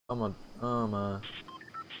Yeah,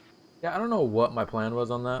 I don't know what my plan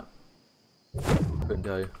was on that. Couldn't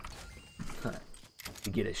tell you.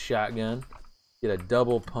 You get a shotgun, get a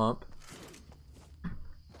double pump. I'm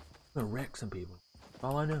gonna wreck some people. That's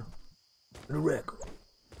all I know. I'm gonna wreck them.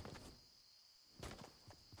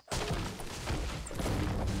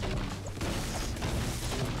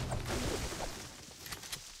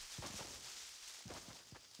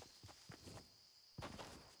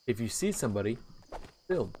 If you see somebody,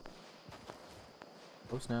 build.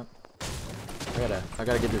 Oh snap. I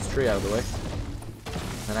gotta get this tree out of the way.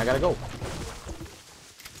 And I gotta go.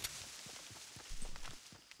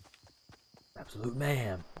 Absolute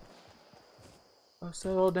mayhem. Oh,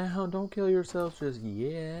 settle down. Don't kill yourself just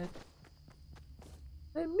yet.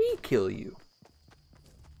 Let me kill you.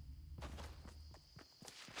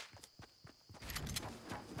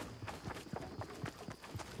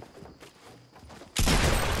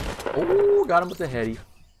 Oh, got him with the heady.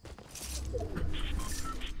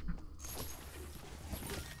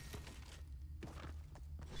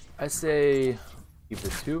 I say keep the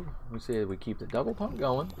two. We say we keep the double pump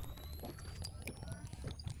going.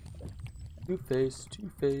 Two-faced,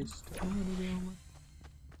 two-faced.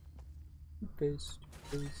 Two-faced,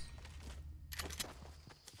 two-faced.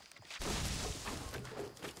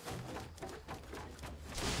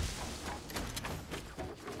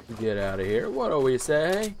 Get out of here. What do we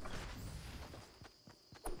say?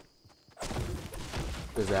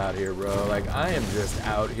 Just out here, bro. Like, I am just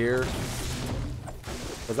out here.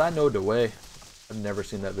 Because I know the way. I've never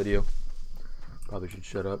seen that video. Probably should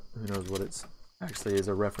shut up. Who knows what it's actually is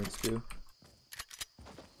a reference to.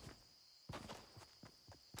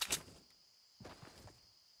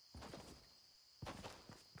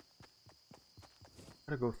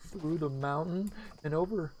 Gotta go through the mountain and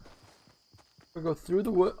over. Gotta go through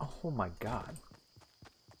the wood. Oh my god.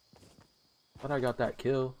 But I got that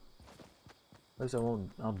kill. At least I'll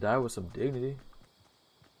die with some dignity.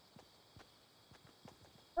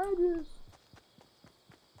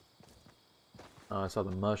 Oh, I saw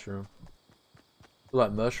the mushroom.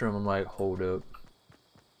 Like mushroom, I'm like, hold up.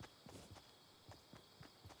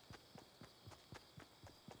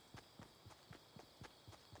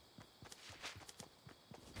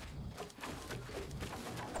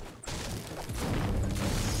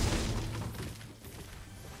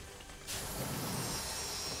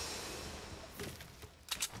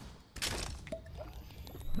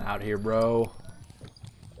 I'm out here, bro.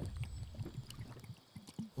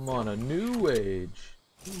 I'm on a new age.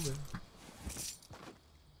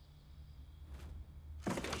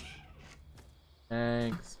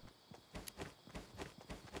 Thanks.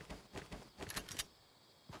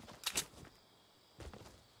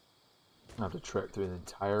 I have to trek through the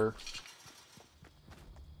entire,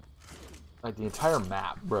 like the entire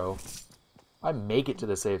map, bro. If I make it to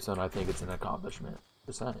the safe zone, I think it's an accomplishment.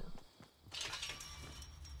 Just saying.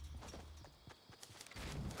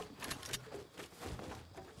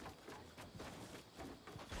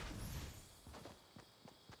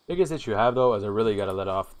 Biggest issue I have though is I really gotta let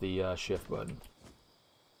off the shift button.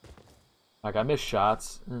 Like I miss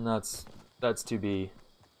shots, and that's to be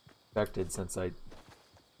expected since I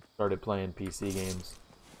started playing PC games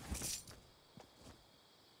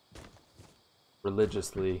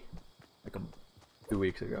religiously like 2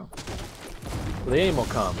 weeks ago. So the aim will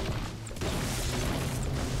come.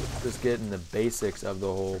 Just getting the basics of the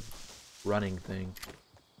whole running thing.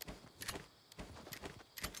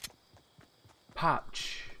 Potch.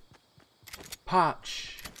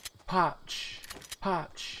 Potch, potch,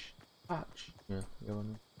 potch, potch. Yeah, go on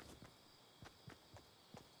there.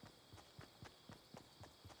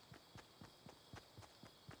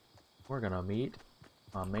 We're gonna meet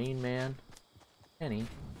my main man, Kenny.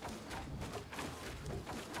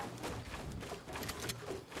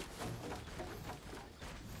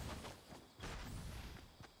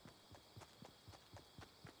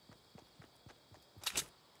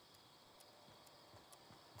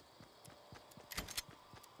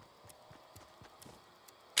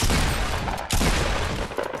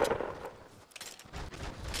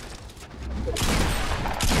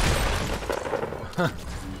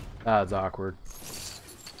 That's awkward.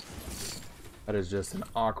 That is just an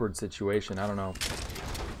awkward situation. I don't know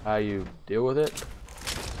how you deal with it.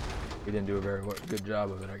 We didn't do a very good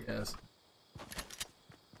job of it, I guess.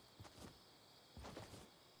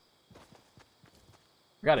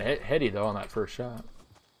 I got a heady though on that first shot.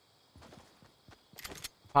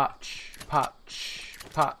 Potch, potch,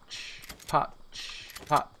 potch, potch,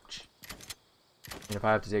 potch. And if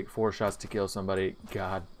I have to take 4 shots to kill somebody,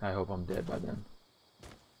 God, I hope I'm dead by then.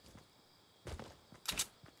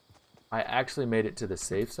 I actually made it to the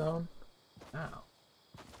safe zone. Wow.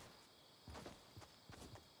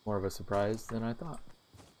 more of a surprise than I thought.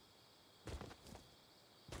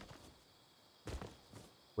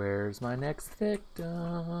 Where's my next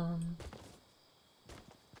victim?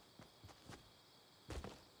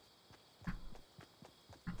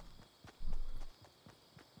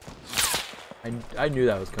 I knew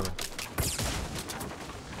that was coming.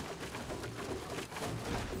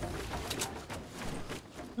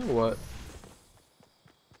 You know what?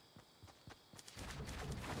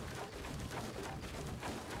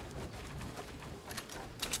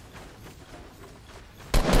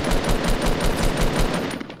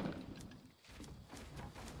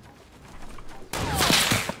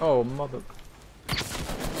 Oh, mother.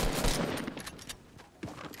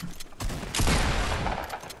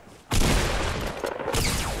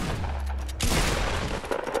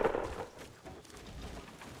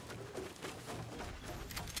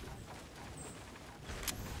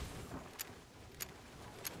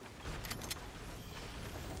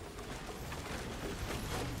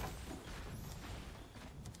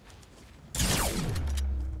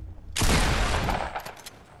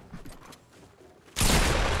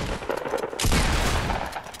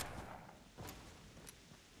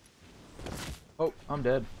 Oh, I'm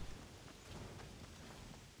dead.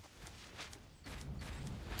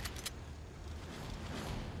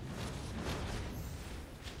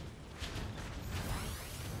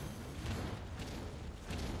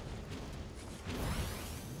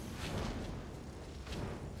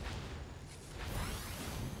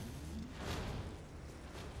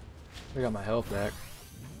 I got my health back.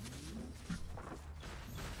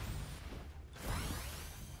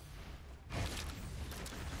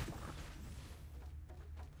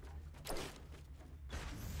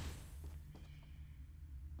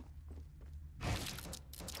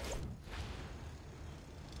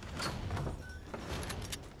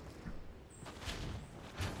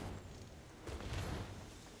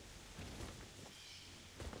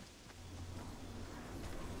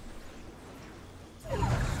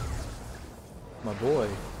 My boy.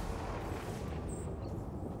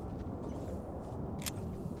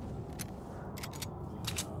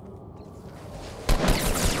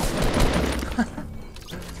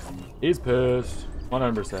 He's pissed.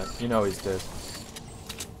 100%. You know he's pissed.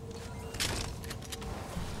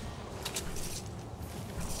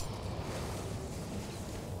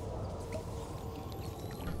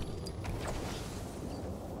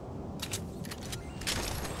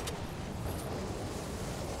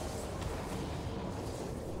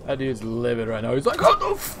 That dude's livid right now. He's like, how the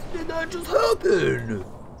f did that just happen?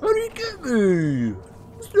 How did he get me?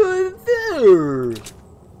 It's not even fair.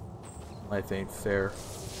 Life ain't fair.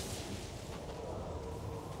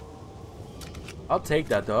 I'll take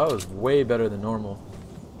that though. That was way better than normal.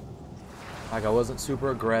 Like, I wasn't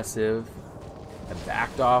super aggressive. I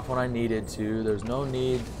backed off when I needed to. There's no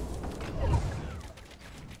need.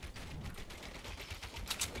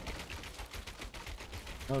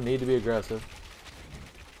 No need to be aggressive.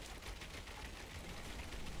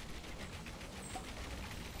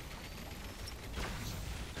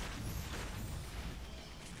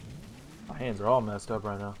 My hands are all messed up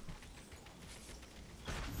right now.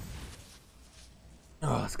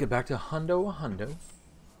 Oh, let's get back to hundo a hundo.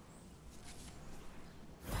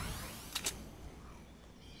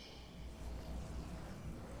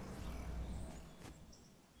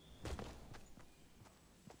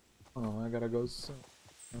 Oh, I gotta go somewhere.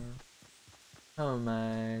 Oh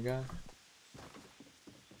my god.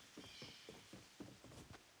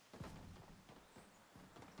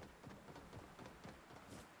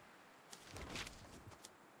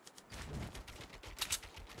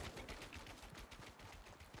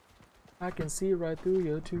 I can see right through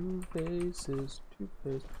your two faces. Get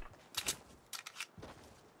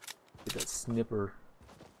that snipper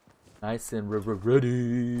nice and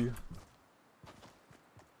ready.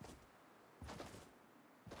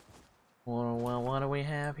 Well, what do we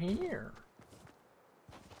have here?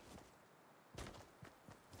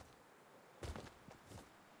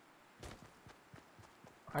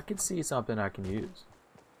 I can see something I can use.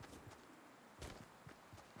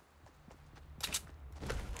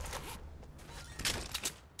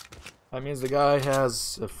 That means the guy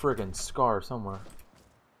has a friggin' scar somewhere.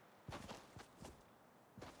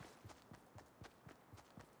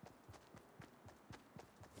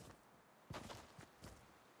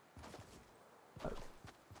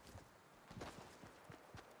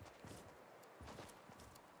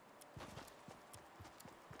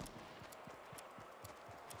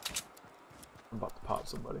 I'm about to pop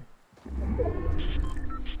somebody.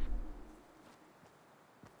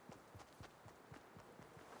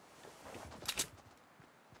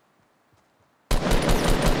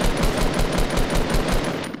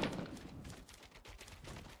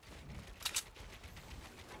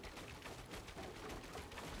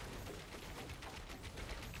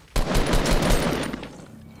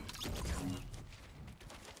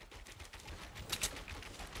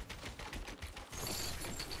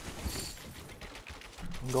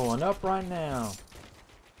 I'm going up right now.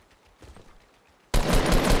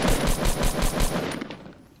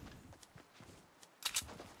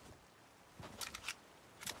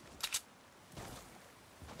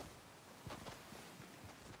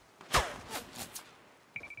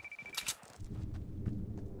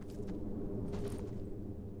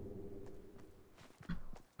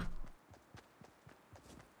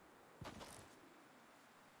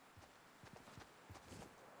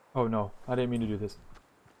 Oh no, I didn't mean to do this.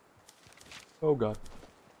 Oh god.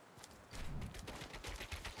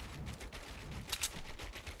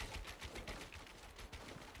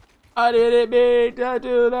 I didn't mean to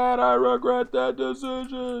do that. I regret that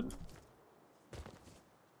decision.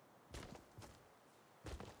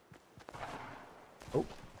 Oh.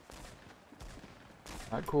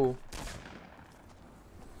 Not cool.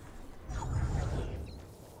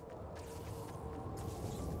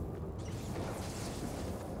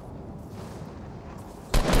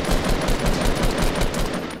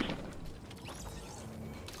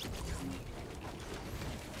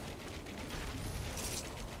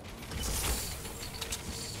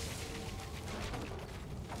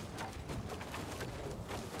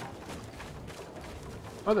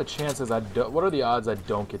 What are the chances I don't? What are the odds I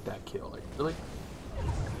don't get that kill? Like, really?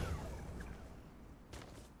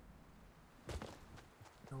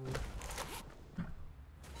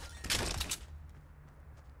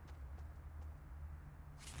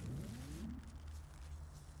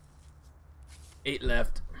 Eight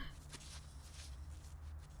left.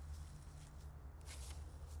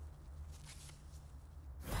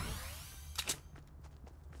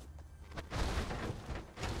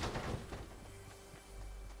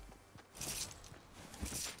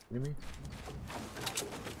 Kidding me?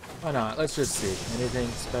 Why not? Let's just see. Anything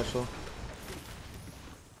special?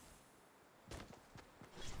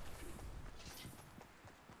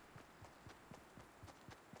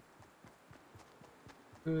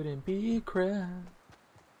 Couldn't be crap.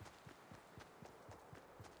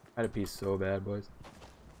 I had a piece so bad, boys.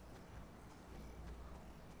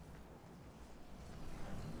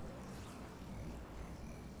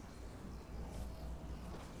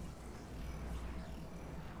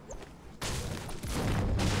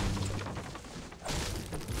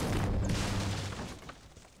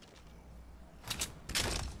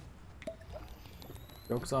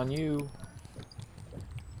 Joke's on you.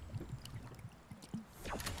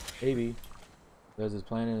 Maybe. Does his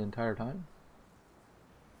plan the entire time?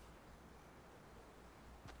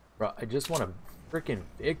 Bro, I just want a freaking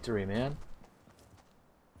victory, man.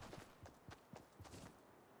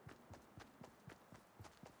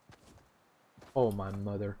 Oh, my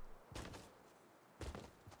mother.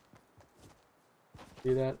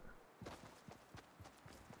 See that?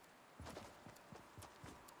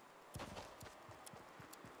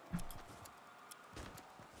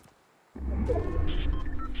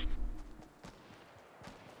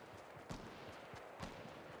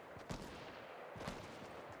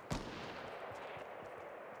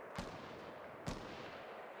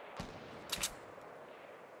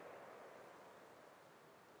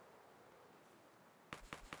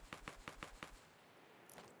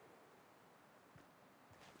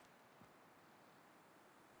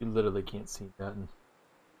 You literally can't see that.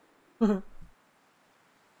 What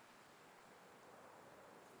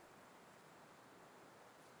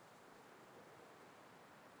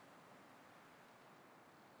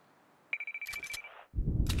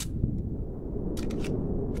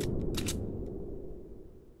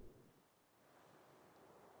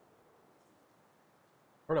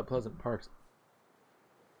up, Pleasant Parks?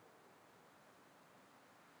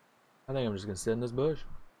 I think I'm just gonna sit in this bush.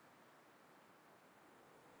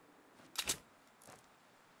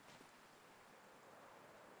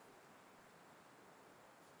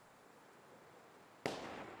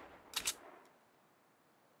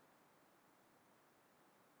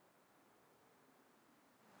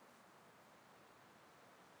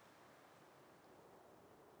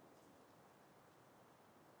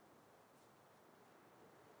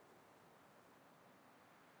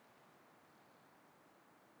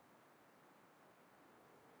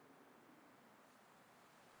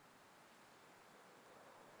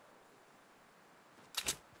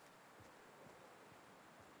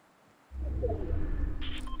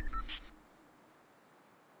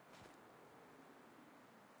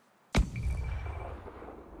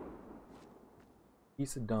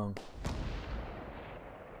 Piece of dung.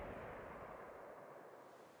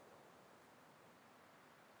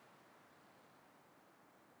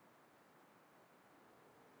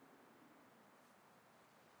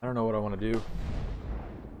 I don't know what I want to do.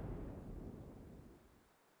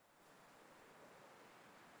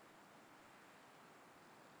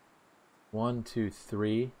 1, 2,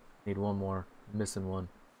 3. Need one more. Missing one.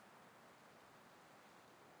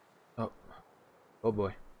 Oh. Oh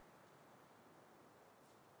boy.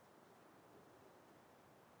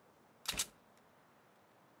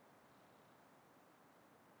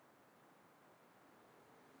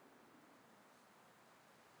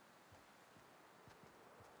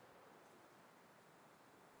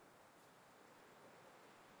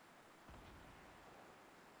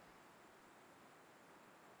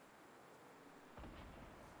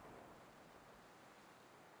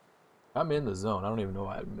 I'm in the zone. I don't even know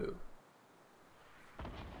why I'd move.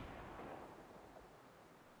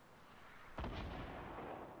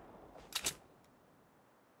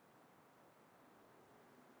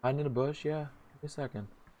 Hiding in a bush? Yeah. Give me a second.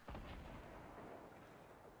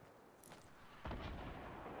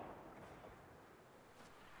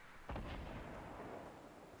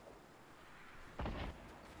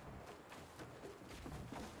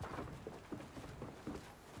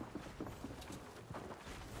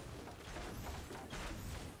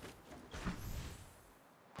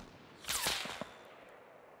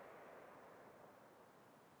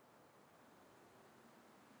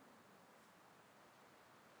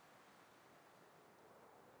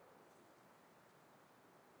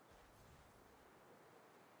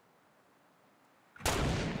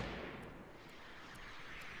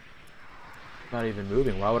 Not even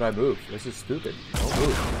moving. Why would I move? This is stupid. Don't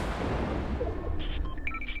move.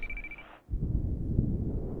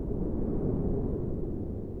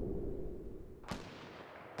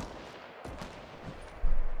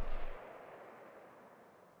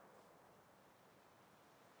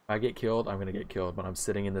 If I get killed, I'm gonna get killed, but I'm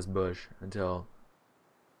sitting in this bush until...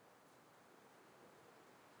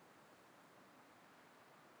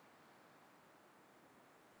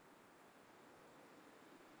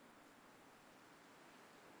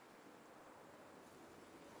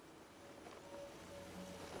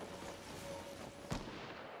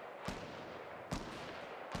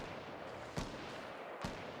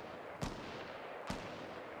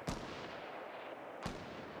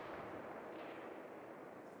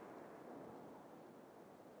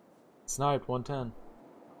 Sniped, 110.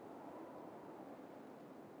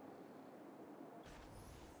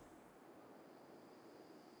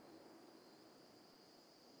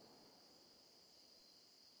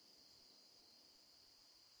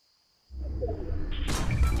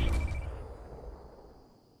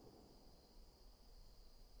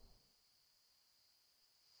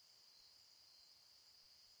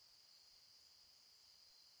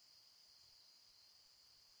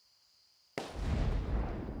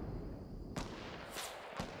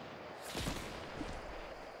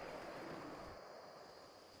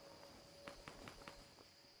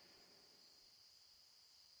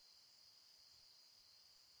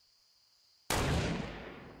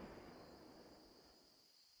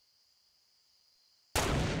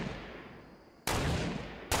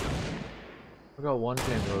 I got one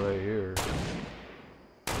chamber right here.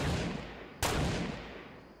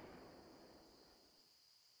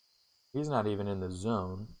 He's not even in the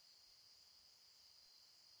zone.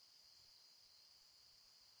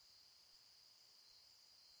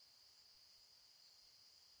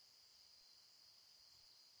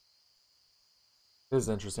 This is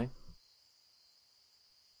interesting.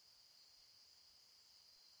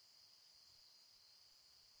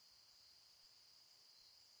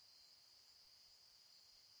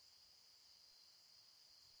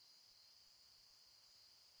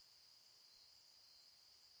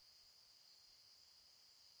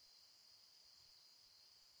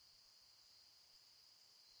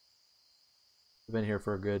 I've been here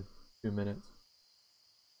for a good 2 minutes.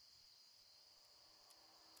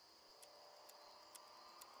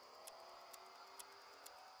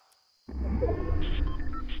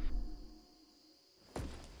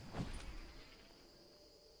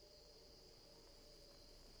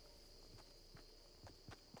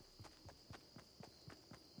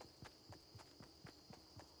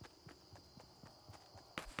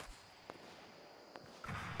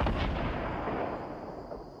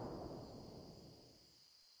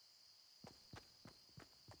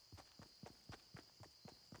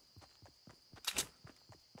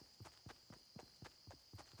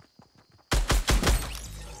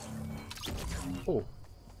 Oh.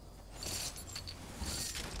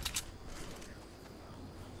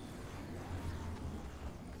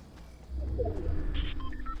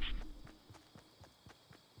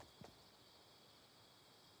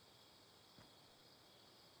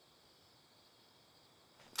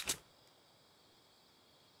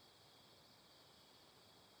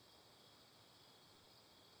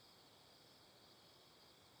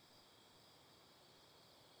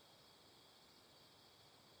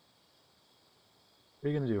 What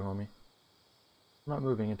are you gonna do, homie? I'm not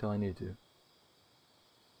moving until I need to.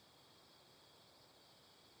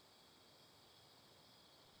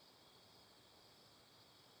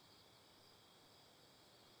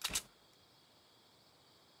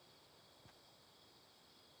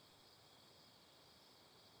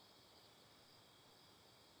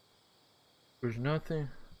 There's nothing.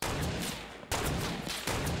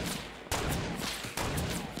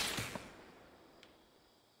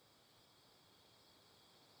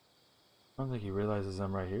 I don't think he realizes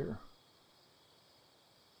I'm right here.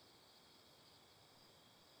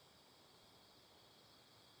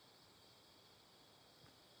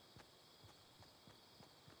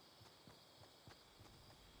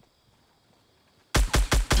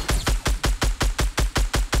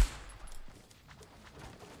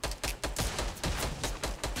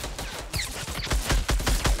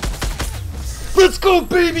 Let's go,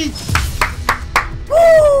 baby!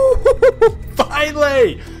 Woo!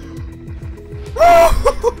 Finally!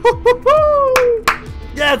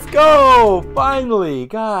 Let's go! Finally!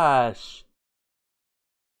 Gosh!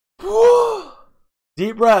 Woo!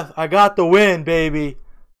 Deep breath. I got the win, baby.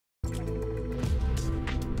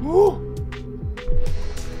 Woo!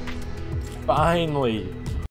 Finally.